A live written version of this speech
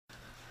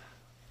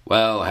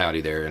Well,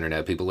 howdy there,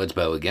 Internet people. It's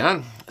Bo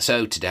again.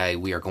 So today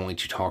we are going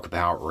to talk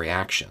about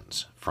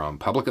reactions from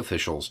public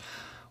officials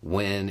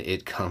when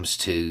it comes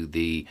to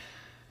the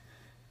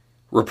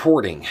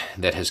reporting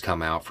that has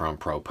come out from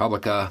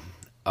ProPublica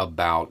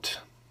about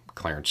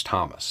Clarence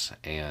Thomas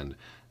and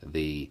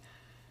the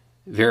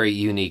very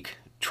unique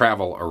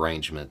travel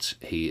arrangements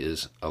he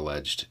is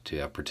alleged to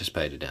have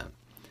participated in.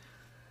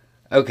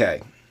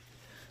 Okay,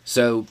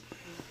 so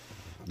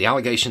the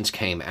allegations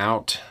came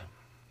out.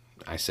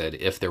 I said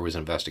if there was an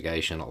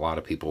investigation, a lot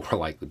of people were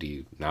like, do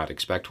you not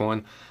expect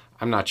one?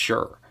 I'm not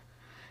sure.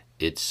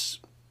 It's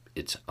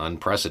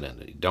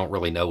unprecedented. You don't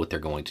really know what they're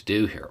going to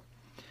do here.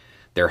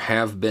 There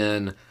have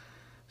been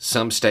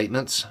some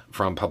statements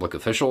from public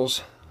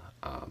officials,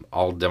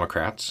 all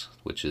Democrats,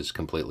 which is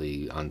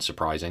completely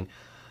unsurprising.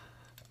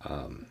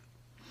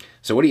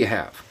 So what do you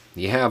have?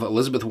 You have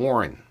Elizabeth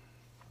Warren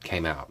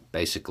came out,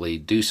 basically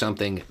do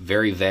something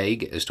very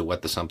vague as to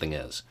what the something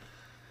is.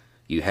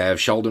 You have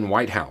Sheldon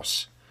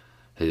Whitehouse,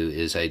 who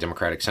is a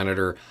Democratic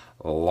senator,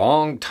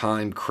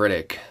 longtime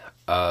critic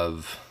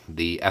of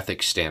the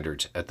ethics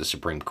standards at the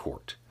Supreme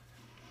Court.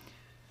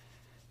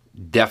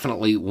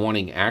 Definitely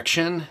wanting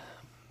action,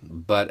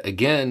 but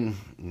again,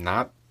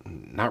 not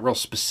real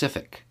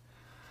specific.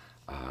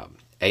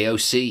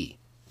 AOC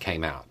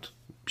came out.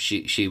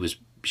 She was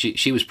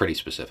pretty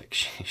specific.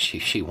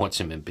 She wants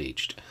him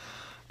impeached.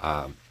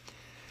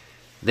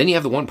 Then you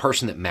have the one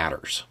person that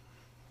matters,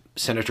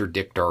 Senator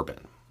Dick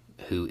Durbin,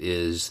 who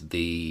is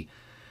the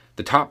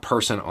top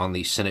person on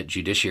the Senate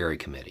Judiciary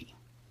Committee.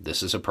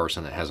 This is a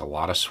person that has a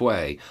lot of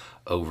sway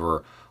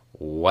over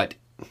what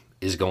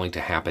is going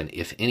to happen,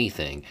 if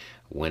anything,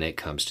 when it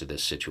comes to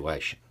this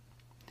situation.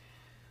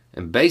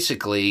 And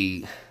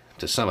basically,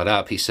 to sum it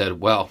up, he said,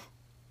 well,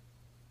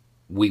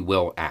 we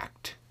will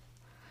act.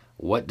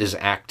 What does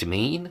act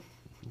mean?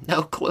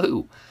 No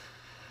clue.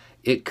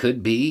 It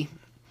could be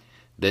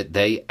that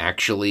they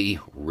actually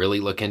really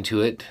look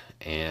into it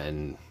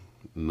and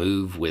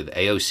move with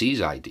AOC's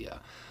idea,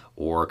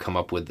 or come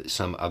up with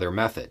some other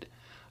method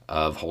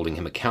of holding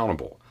him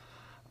accountable.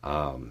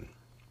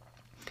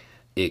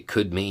 It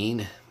could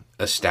mean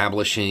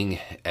establishing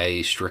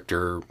a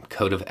stricter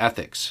code of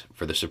ethics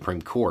for the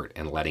Supreme Court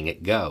and letting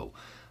it go.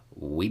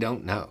 We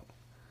don't know.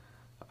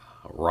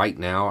 Right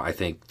now, I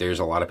think there's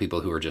a lot of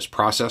people who are just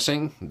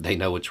processing. They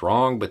know it's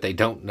wrong, but they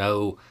don't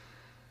know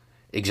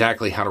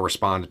exactly how to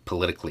respond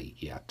politically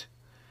yet.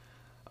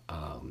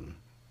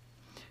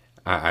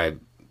 I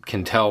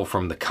can tell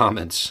from the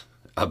comments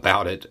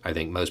about it, I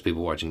think most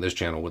people watching this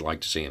channel would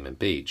like to see him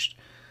impeached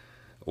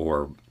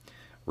or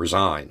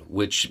resign,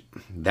 which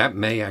that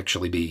may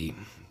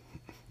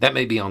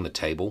be on the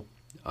table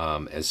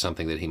as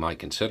something that he might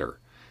consider,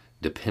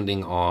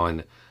 depending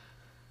on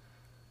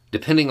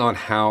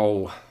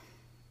how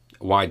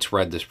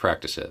widespread this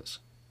practice is.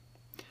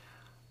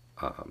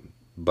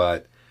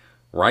 But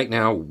right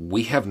now,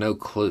 we have no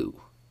clue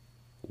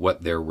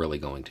what they're really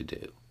going to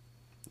do.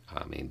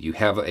 I mean, you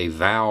have a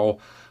vow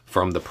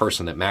from the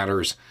person that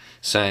matters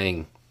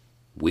saying,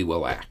 we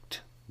will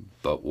act.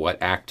 But what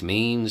act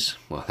means,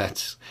 well,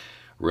 that's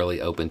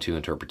really open to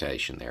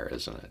interpretation there,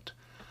 isn't it?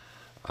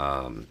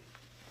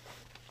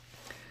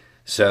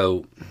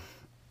 So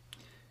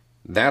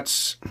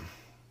that's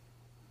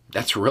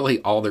really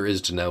all there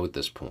is to know at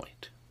this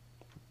point.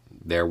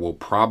 There will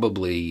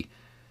probably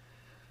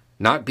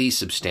not be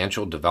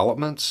substantial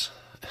developments.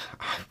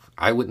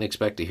 I wouldn't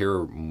expect to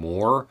hear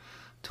more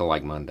till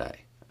like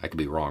Monday. I could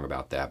be wrong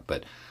about that,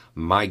 but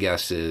my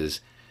guess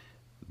is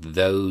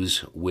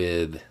those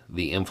with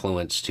the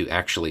influence to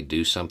actually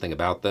do something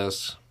about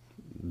this,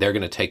 they're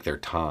going to take their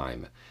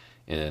time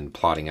in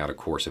plotting out a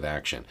course of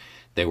action.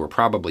 They were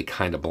probably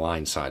kind of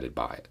blindsided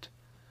by it.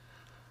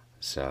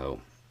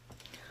 So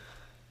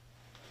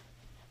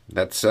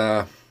that's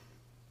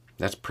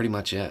pretty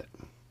much it.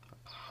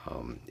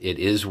 It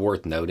is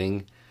worth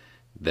noting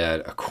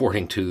that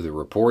according to the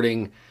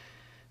reporting,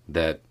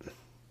 that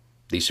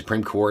the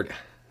Supreme Court,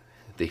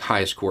 the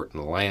highest court in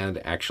the land,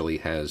 actually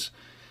has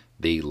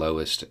the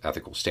lowest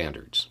ethical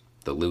standards,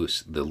 the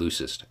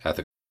loosest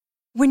ethical.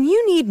 When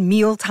you need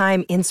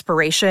mealtime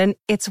inspiration,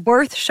 it's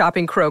worth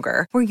shopping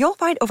Kroger, where you'll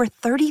find over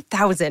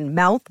 30,000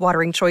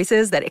 mouth-watering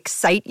choices that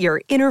excite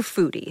your inner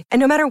foodie. And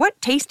no matter what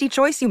tasty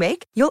choice you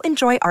make, you'll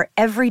enjoy our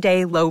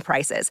everyday low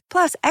prices,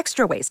 plus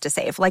extra ways to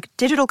save, like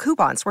digital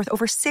coupons worth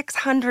over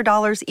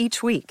 $600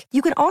 each week.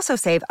 You can also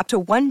save up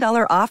to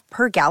 $1 off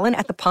per gallon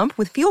at the pump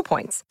with fuel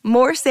points.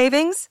 More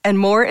savings and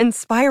more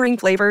inspiring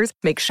flavors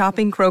make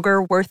shopping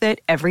Kroger worth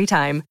it every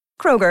time.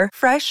 Kroger,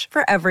 fresh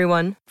for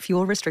everyone.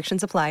 Fuel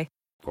restrictions apply.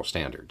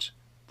 Standards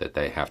that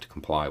they have to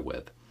comply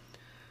with.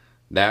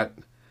 That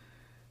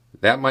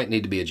might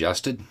need to be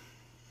adjusted.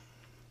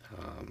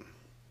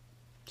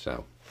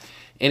 So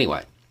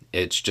anyway,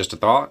 it's just a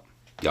thought.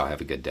 Y'all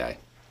have a good day.